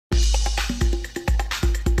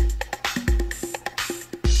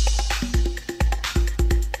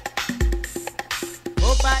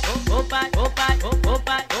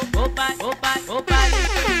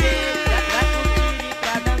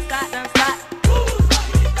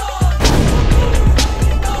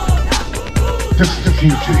This is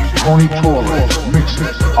DJ Tony Torres mixing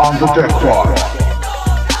on the deck bar.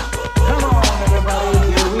 Come on, everybody,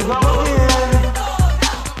 here we go again.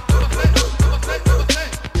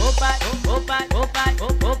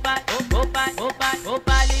 Opa,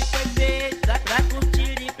 ali foi feita pra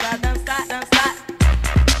curtir e pra dançar, dançar.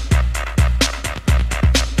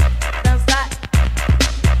 Dançar.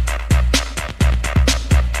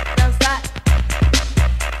 Dançar. Dançar.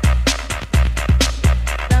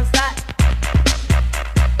 Dançar.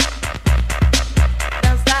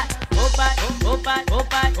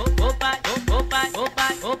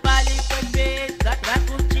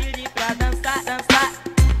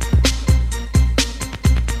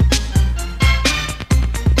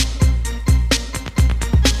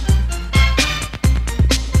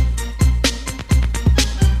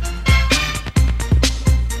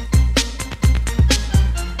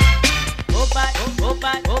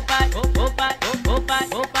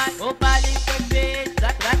 Opa, ali foi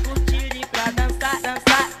feita pra curtir e pra dançar, dançar. Opa, ali foi feita pra curtir e pra dançar,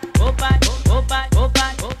 dançar.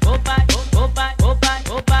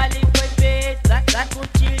 Opa, ali foi feita pra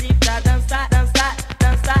curtir e pra dançar, dançar,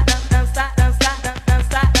 dançar, dançar, dançar, dançar,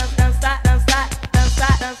 dançar, dançar, dançar,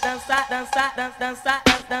 dançar, dançar, dançar,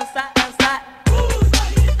 dançar, dançar.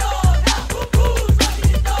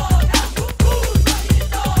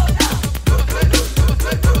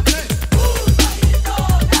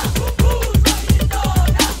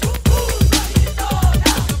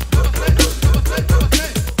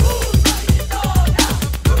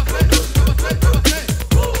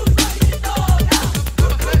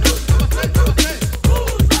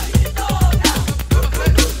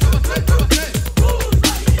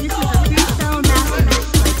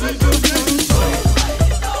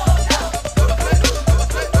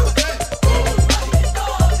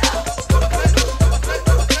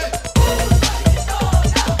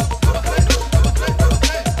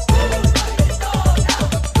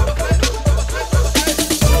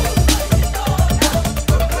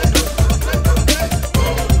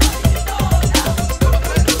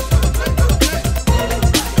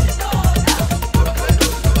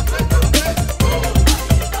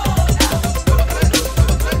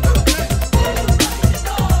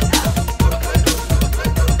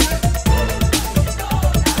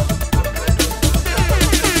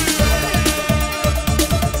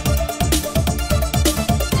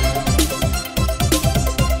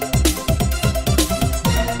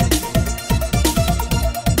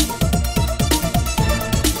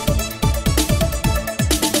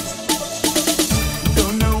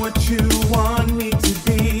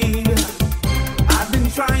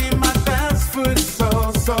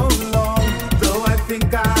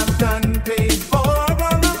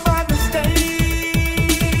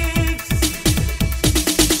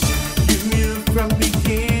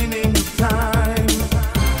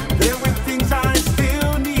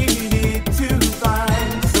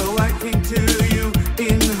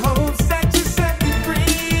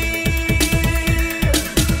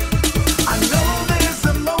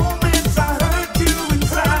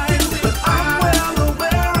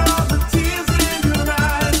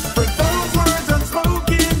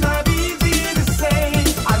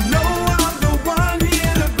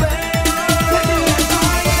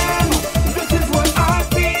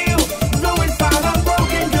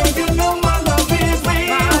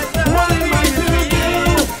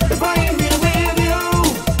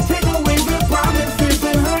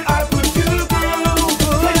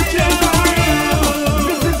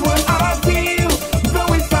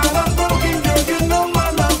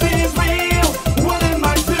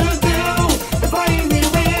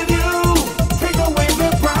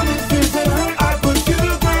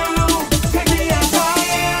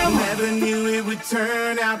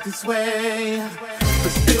 This way,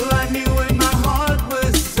 but still I knew what my heart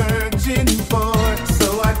was searching for.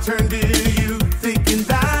 So I turned to you, thinking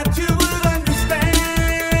that you would understand.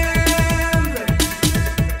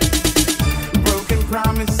 Broken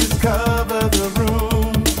promises cover the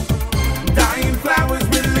room, dying flowers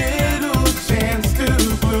with little chance to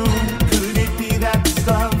bloom. Could it be that this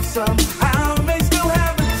love somehow may still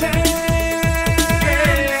have a chance?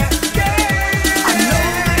 I know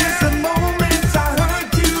there's a moment I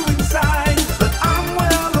heard you inside, but I'm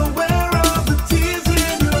well aware of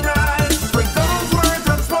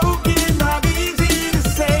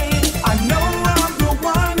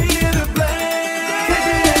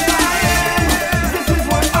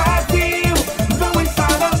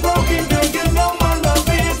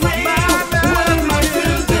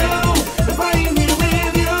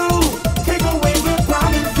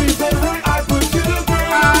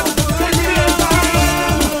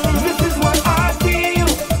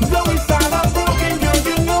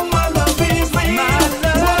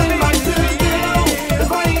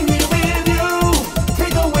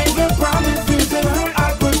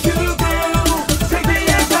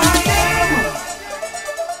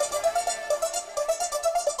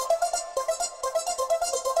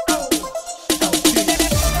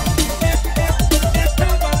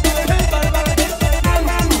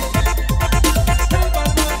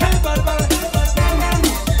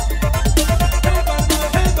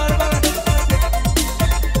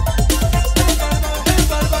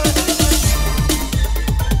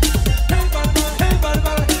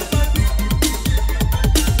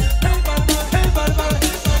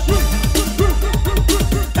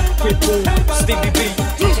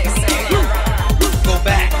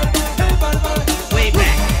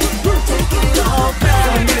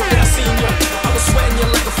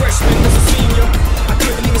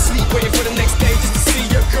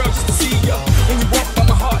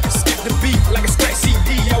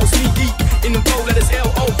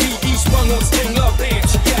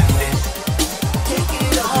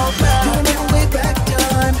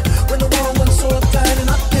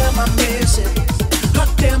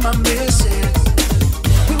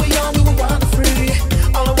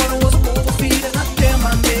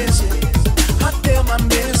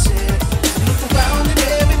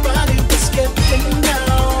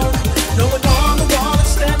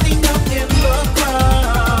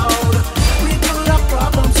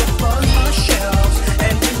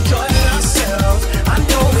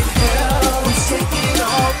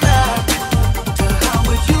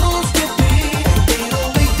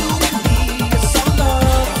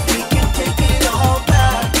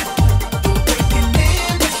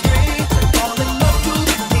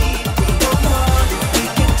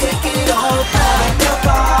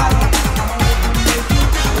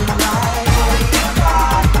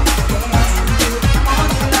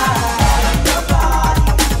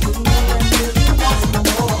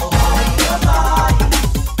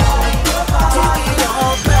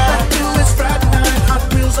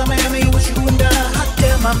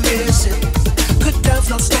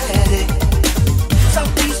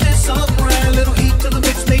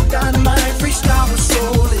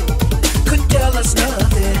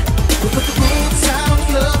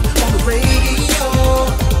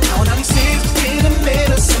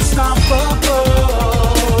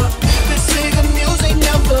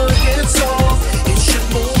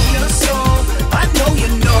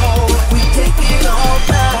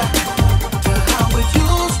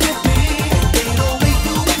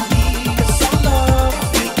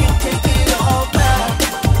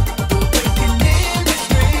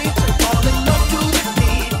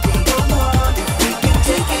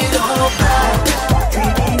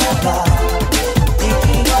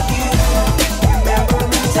Dreaming of you,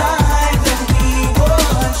 remembering times when we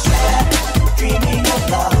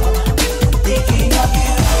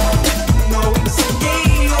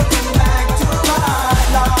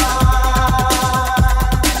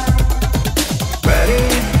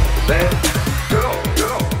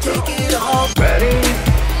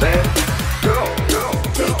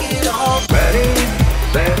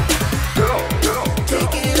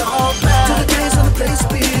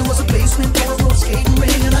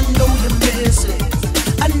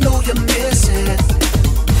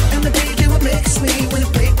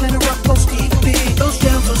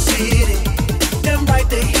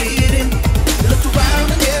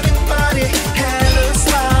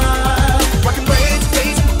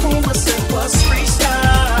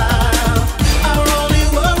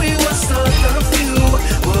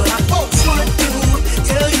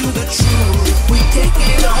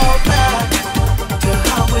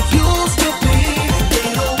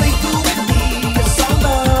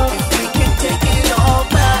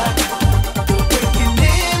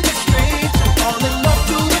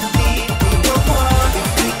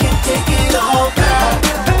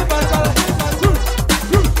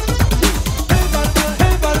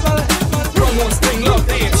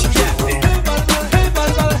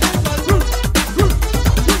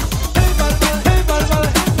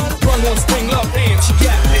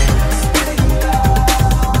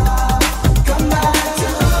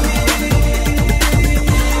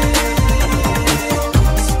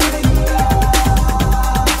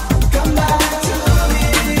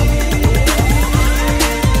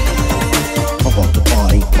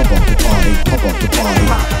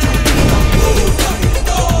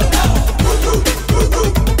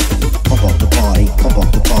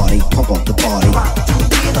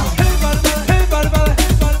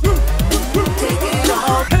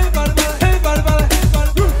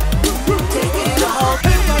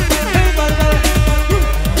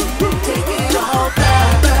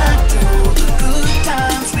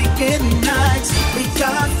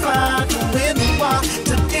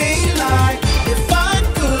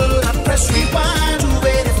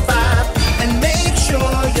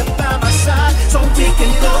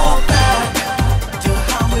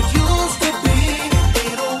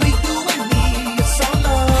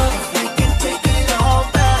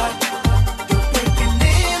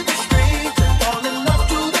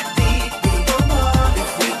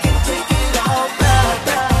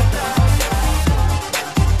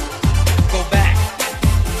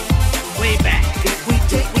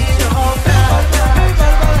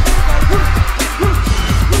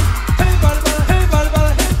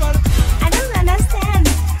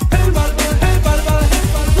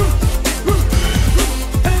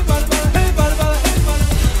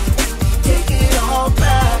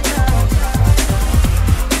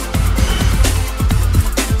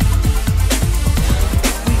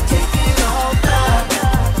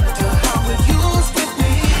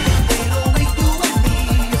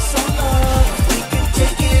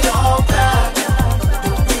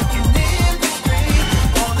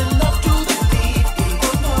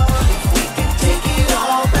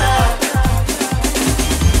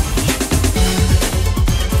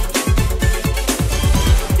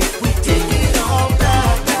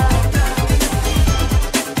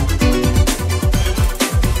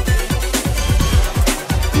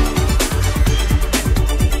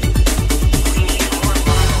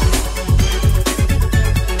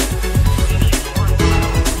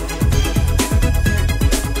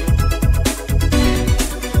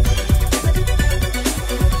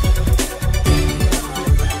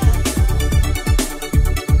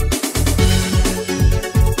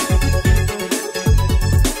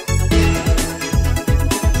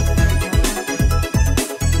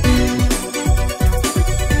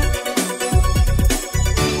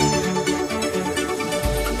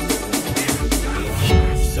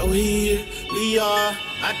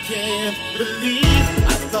I can't believe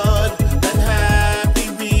I thought that happy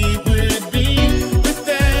we would be, but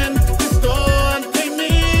then the storm came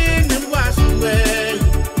in and washed away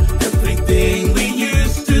everything we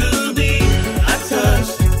used to be. I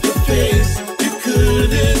touched your face, you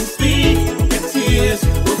couldn't speak, your tears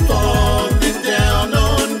were falling down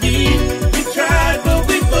on me. We tried, but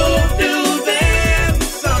we both knew there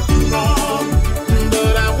was something wrong.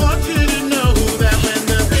 But I want you to know that when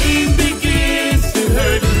the pain begins to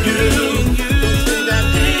hurt you, don't say that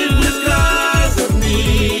it was 'cause of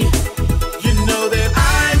me. You know that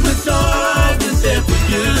I was always there for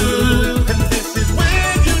you, and this is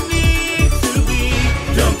where you need to be.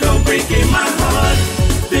 Don't go breaking my heart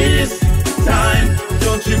this time.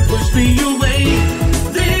 Don't you push me away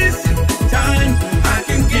this time. I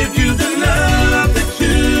can give you the love that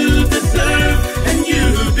you deserve and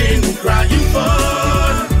you've been crying for.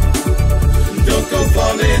 Don't go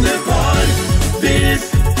falling apart this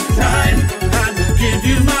time. I will give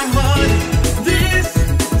you my heart this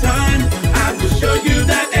time. I will show you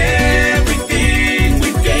that everything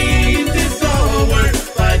we gained is all worth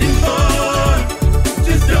fighting for.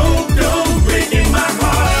 Just don't go breaking my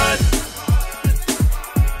heart.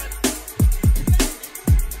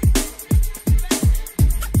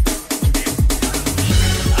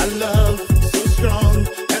 Our love so strong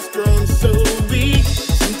has grown so weak.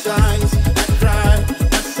 Sometimes I cry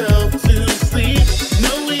myself to sleep,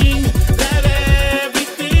 knowing that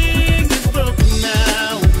everything is broken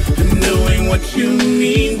now, and knowing what you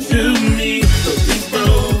mean to me. So these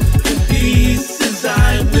broken pieces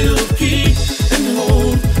I will keep and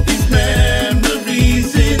hold these memories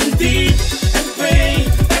in deep, and pray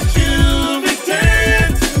that you return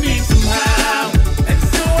to me somehow. And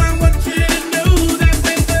so I want you to know that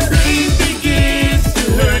when the pain begins to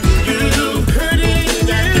hurt you,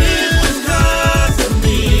 that it was 'cause of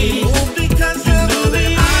me. Oh, because you know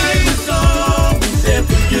that I was always there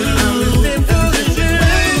for you. And this is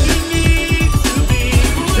where you need to be.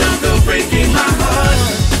 Don't go breaking my heart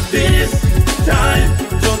this time.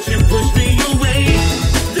 Don't you push me away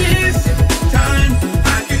this time.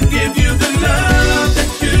 I can give you the love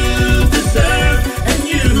that you deserve and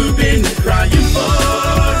you've been crying for.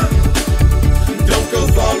 Don't go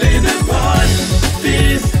falling apart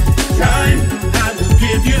this time. I will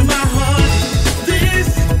give you my heart this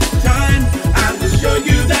time. I will show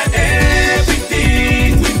you that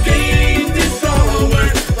everything we gained is all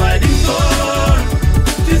worth fighting for.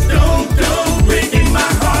 Just don't go breaking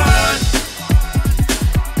my heart.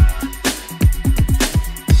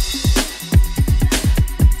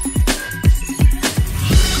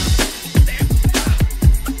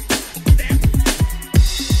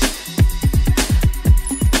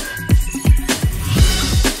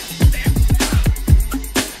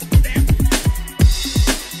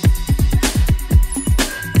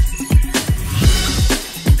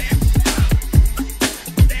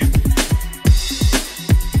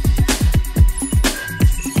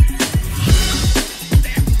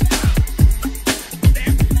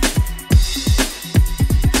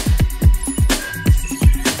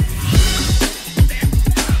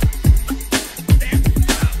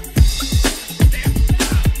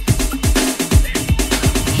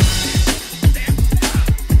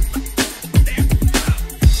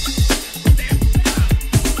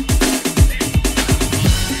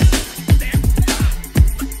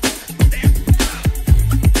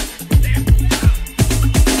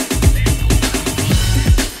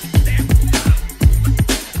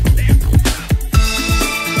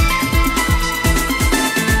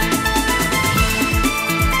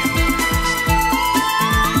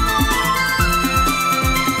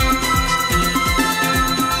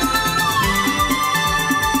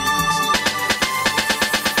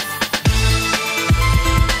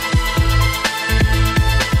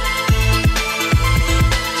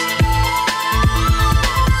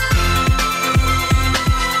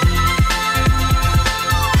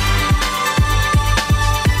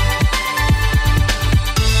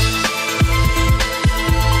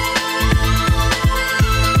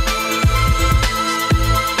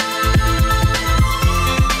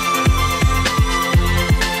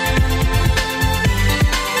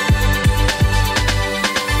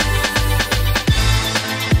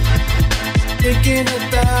 Thinking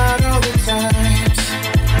about all the times,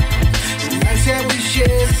 the nights that we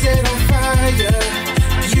shared set on fire.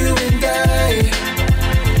 You and I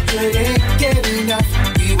couldn't get enough.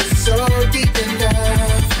 We were so deep in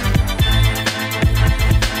love.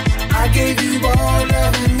 I gave you all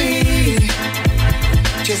of me,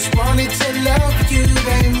 just wanted to love you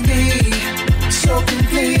and me, so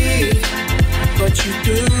complete. But you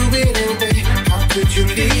threw it away. How could you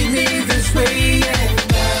leave me this way? And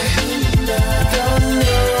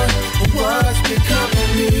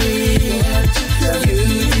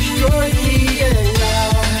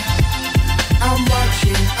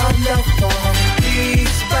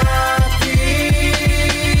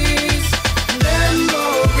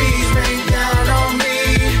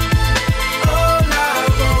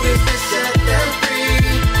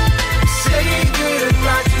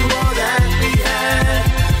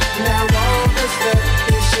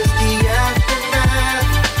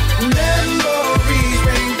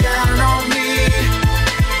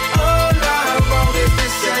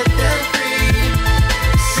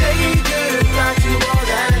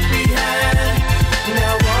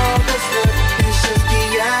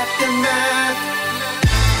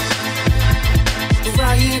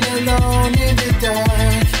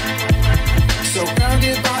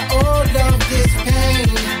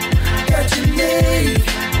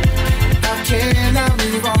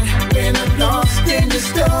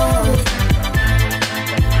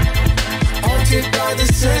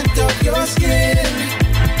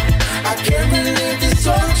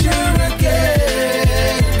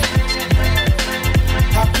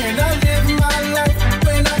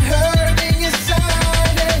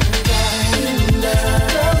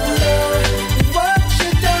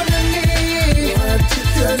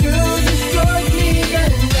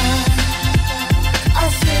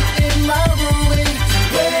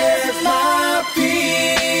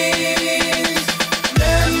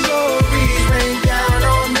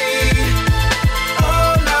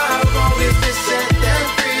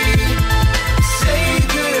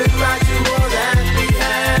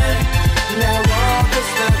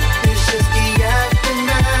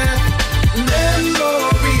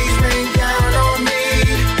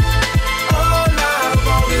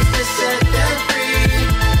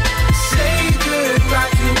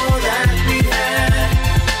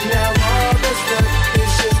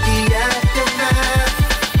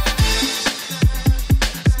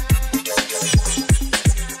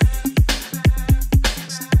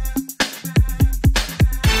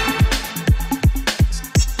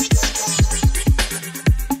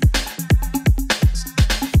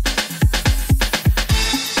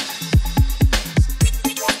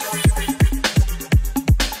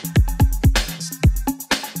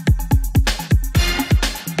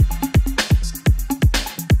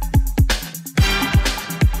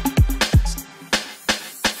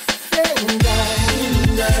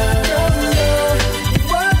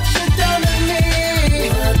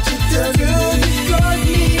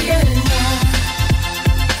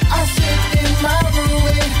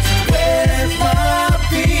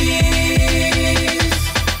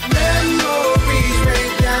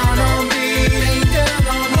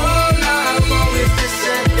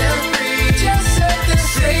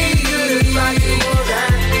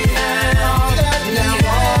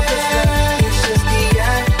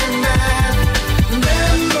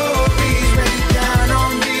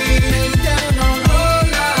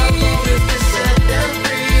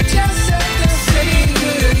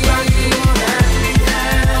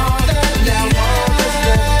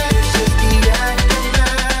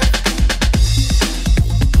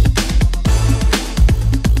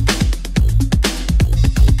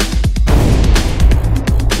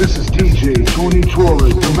This is DJ Tony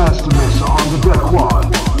Torres, the master mixer on the deck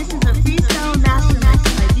quad. This is a freestyle master mix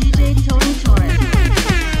by DJ Tony Torres.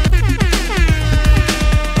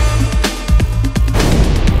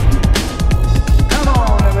 Come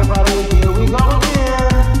on, everybody, here we go again.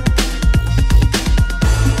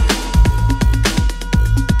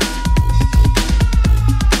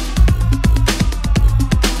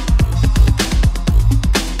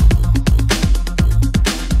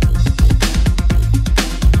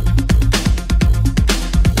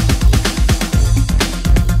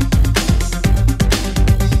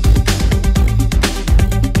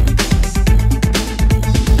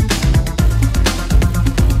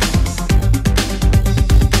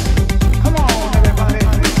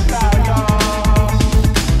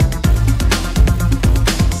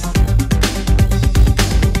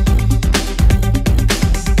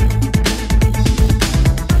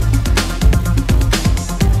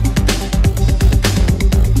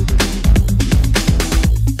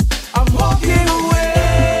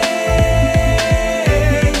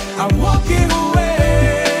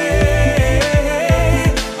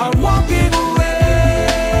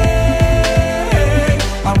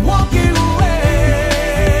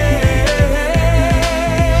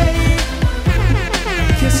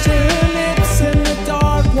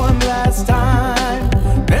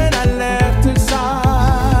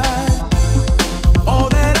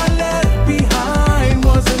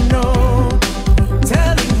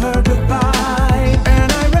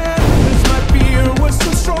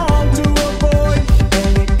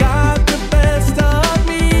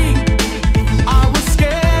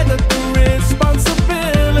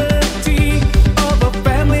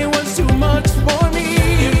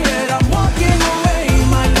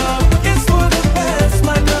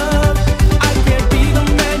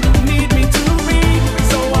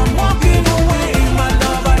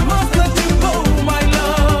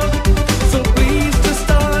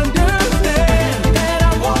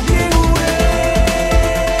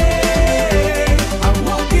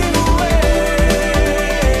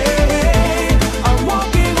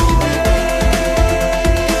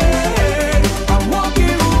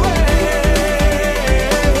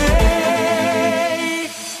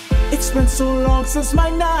 Since my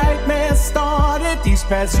nightmare started, these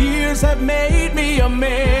past years have made me a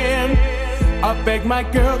man. I beg my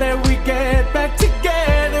girl that we get back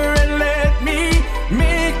together and let me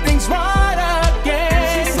make things right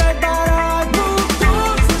again. She said that I moved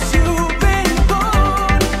on since you've been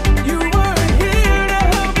gone. You weren't here to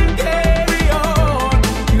help me carry on.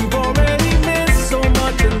 You've already missed so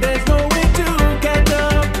much and there's no way to catch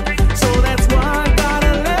up. So that's why I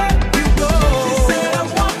gotta let you go. She said I'm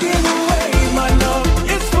walking away. My love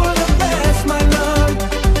is for the best, my love.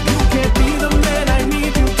 You can't be the man I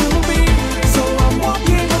need you to be. So I'm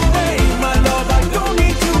walking away, my love. I don't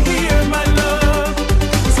need you here, my love.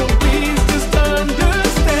 So please just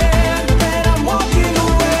understand that I'm walking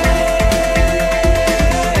away.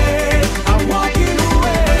 I'm walking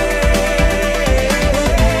away.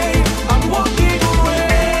 I'm walking away.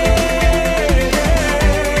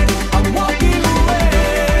 I'm walking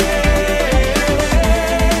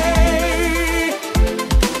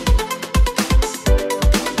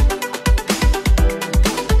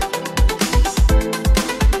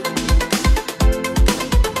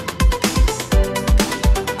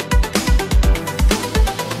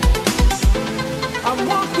I'm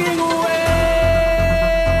walking away.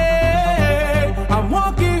 I'm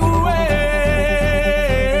walking away.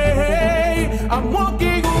 I'm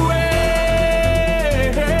walking away.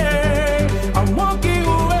 I'm walking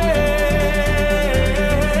away.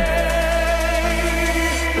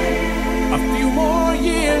 A few more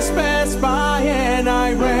years passed by and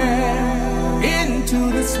I ran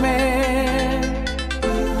into this man.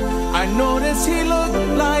 I noticed he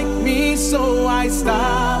looked like me, so I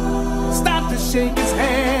stopped to shake his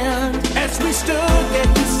hand. As we stood there,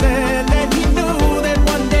 he said,